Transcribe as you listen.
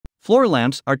Floor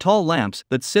lamps are tall lamps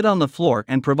that sit on the floor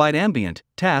and provide ambient,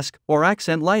 task, or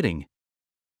accent lighting.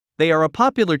 They are a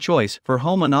popular choice for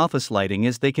home and office lighting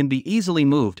as they can be easily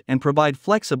moved and provide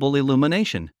flexible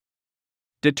illumination.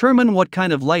 Determine what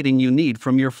kind of lighting you need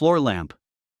from your floor lamp.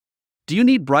 Do you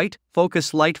need bright,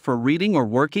 focused light for reading or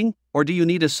working, or do you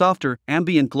need a softer,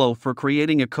 ambient glow for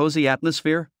creating a cozy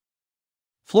atmosphere?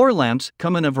 Floor lamps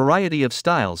come in a variety of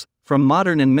styles, from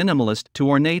modern and minimalist to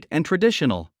ornate and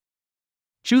traditional.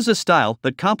 Choose a style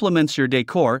that complements your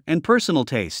decor and personal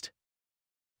taste.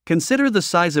 Consider the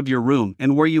size of your room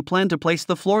and where you plan to place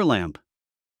the floor lamp.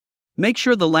 Make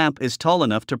sure the lamp is tall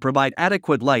enough to provide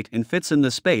adequate light and fits in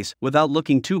the space without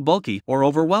looking too bulky or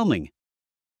overwhelming.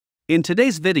 In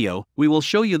today's video, we will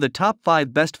show you the top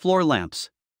 5 best floor lamps.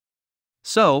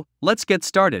 So, let's get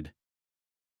started.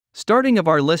 Starting of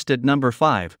our list at number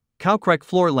 5, Decor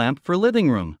floor lamp for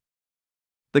living room.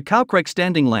 The Decor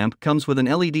standing lamp comes with an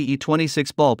LED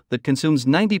E26 bulb that consumes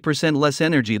 90% less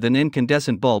energy than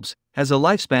incandescent bulbs, has a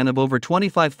lifespan of over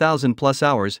 25,000 plus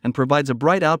hours and provides a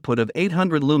bright output of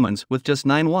 800 lumens with just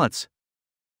 9 watts.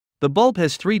 The bulb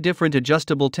has 3 different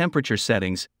adjustable temperature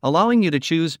settings, allowing you to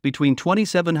choose between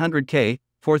 2700K,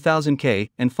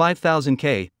 4000K, and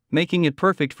 5000K, making it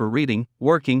perfect for reading,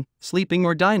 working, sleeping,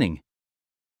 or dining.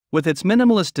 With its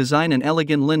minimalist design and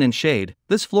elegant linen shade,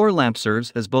 this floor lamp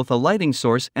serves as both a lighting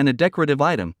source and a decorative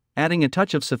item, adding a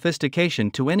touch of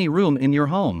sophistication to any room in your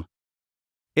home.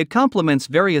 It complements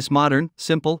various modern,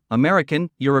 simple,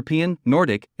 American, European,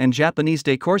 Nordic, and Japanese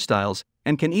decor styles,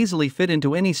 and can easily fit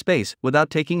into any space without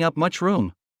taking up much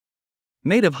room.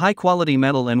 Made of high-quality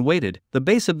metal and weighted, the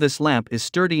base of this lamp is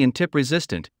sturdy and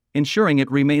tip-resistant, ensuring it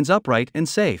remains upright and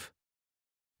safe.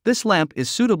 This lamp is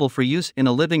suitable for use in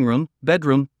a living room,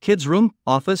 bedroom, kids' room,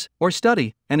 office, or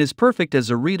study, and is perfect as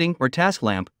a reading or task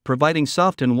lamp, providing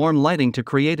soft and warm lighting to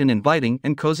create an inviting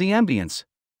and cozy ambience.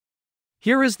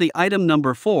 Here is the item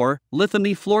number 4,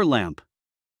 Lithium floor lamp.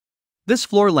 This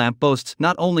floor lamp boasts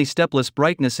not only stepless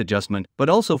brightness adjustment but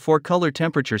also 4 color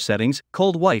temperature settings: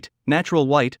 cold white, natural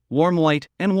white,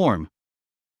 and warm.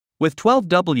 With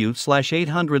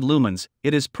 12W/800 lumens,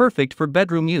 it is perfect for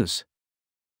bedroom use.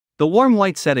 The warm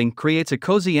white setting creates a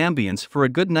cozy ambience for a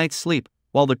good night's sleep,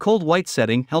 while the cold white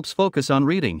setting helps focus on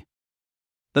reading.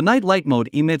 The night light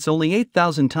mode emits only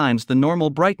 8,000 times the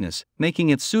normal brightness, making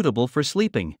it suitable for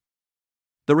sleeping.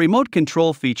 The remote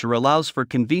control feature allows for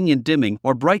convenient dimming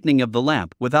or brightening of the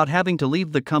lamp without having to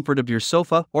leave the comfort of your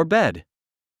sofa or bed.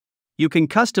 You can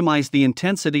customize the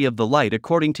intensity of the light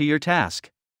according to your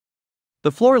task.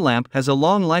 The floor lamp has a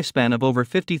long lifespan of over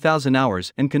 50,000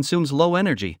 hours and consumes low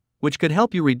energy, which could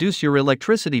help you reduce your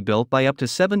electricity bill by up to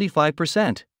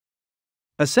 75%.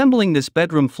 Assembling this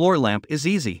bedroom floor lamp is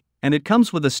easy, and it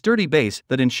comes with a sturdy base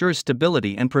that ensures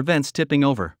stability and prevents tipping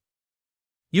over.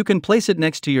 You can place it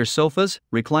next to your sofas,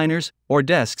 recliners, or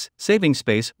desks, saving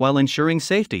space while ensuring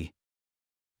safety.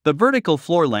 The vertical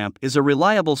floor lamp is a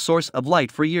reliable source of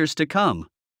light for years to come.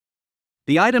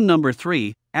 The item number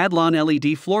 3, Adlon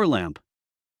LED floor lamp.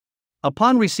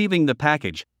 Upon receiving the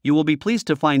package, you will be pleased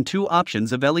to find 2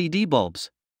 options of LED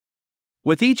bulbs.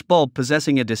 With each bulb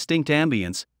possessing a distinct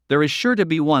ambience, there is sure to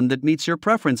be one that meets your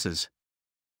preferences.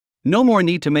 No more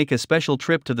need to make a special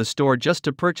trip to the store just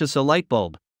to purchase a light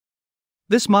bulb.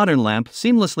 This modern lamp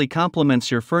seamlessly complements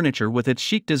your furniture with its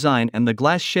chic design, and the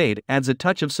glass shade adds a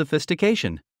touch of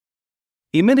sophistication.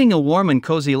 Emitting a warm and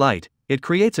cozy light, it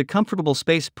creates a comfortable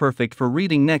space perfect for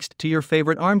reading next to your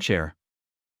favorite armchair.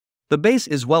 The base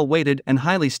is well weighted and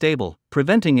highly stable,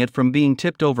 preventing it from being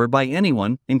tipped over by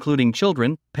anyone, including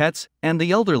children, pets, and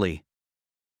the elderly.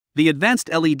 The advanced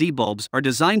LED bulbs are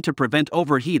designed to prevent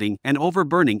overheating and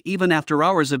overburning even after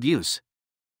hours of use.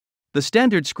 The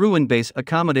standard screw-in base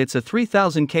accommodates a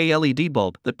 3000K LED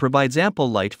bulb that provides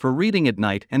ample light for reading at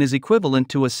night and is equivalent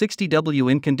to a 60W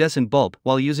incandescent bulb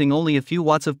while using only a few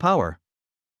watts of power.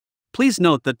 Please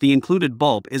note that the included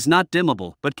bulb is not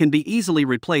dimmable but can be easily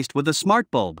replaced with a smart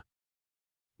bulb.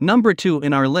 Number 2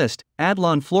 in our list,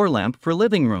 Adlon floor lamp for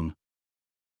living room.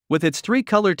 With its 3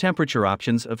 color temperature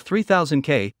options of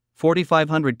 3000K,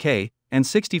 4500K, and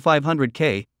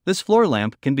 6500K, this floor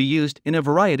lamp can be used in a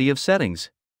variety of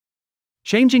settings.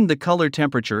 Changing the color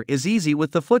temperature is easy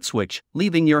with the foot switch,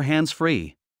 leaving your hands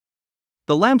free.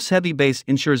 The lamp's heavy base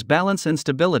ensures balance and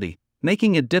stability,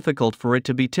 making it difficult for it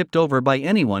to be tipped over by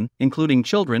anyone, including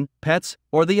children, pets,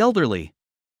 or the elderly.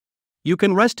 You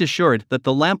can rest assured that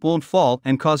the lamp won't fall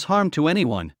and cause harm to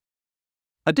anyone.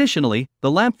 Additionally, the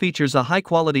lamp features a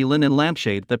high-quality linen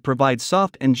lampshade that provides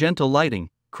soft and gentle lighting,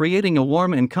 creating a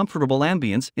warm and comfortable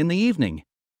ambience in the evening.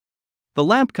 The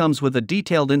lamp comes with a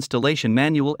detailed installation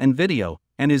manual and video,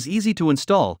 and is easy to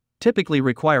install, typically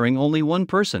requiring only one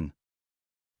person.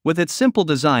 With its simple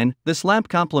design, this lamp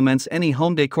complements any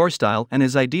home decor style and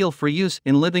is ideal for use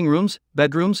in living rooms,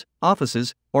 bedrooms,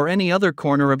 offices, or any other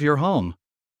corner of your home.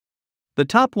 The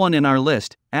top one in our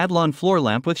list, Adlon floor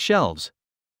lamp with shelves.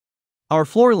 Our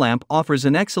floor lamp offers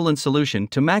an excellent solution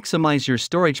to maximize your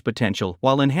storage potential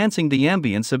while enhancing the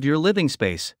ambience of your living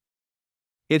space.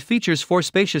 It features 4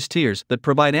 spacious tiers that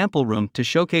provide ample room to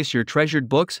showcase your treasured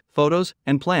books, photos,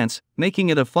 and plants, making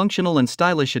it a functional and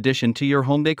stylish addition to your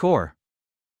home decor.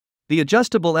 The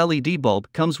adjustable LED bulb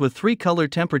comes with 3 color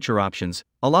temperature options,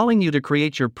 allowing you to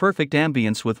create your perfect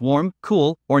ambience with warm,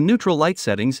 cool, or neutral light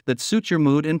settings that suit your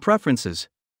mood and preferences.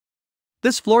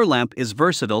 This floor lamp is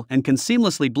versatile and can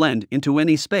seamlessly blend into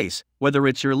any space, whether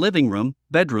it's your living room,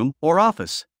 bedroom, or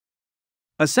office.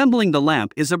 Assembling the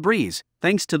lamp is a breeze,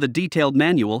 thanks to the detailed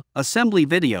manual, assembly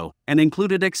video, and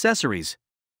included accessories.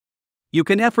 You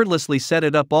can effortlessly set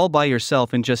it up all by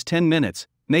yourself in just 10 minutes,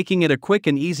 making it a quick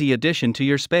and easy addition to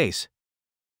your space.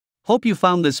 Hope you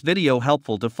found this video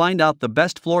helpful to find out the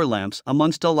best floor lamps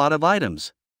amongst a lot of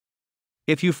items.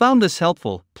 If you found this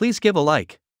helpful, please give a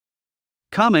like.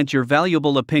 Comment your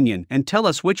valuable opinion and tell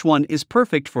us which one is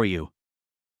perfect for you.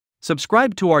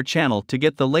 Subscribe to our channel to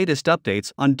get the latest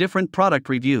updates on different product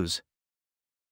reviews.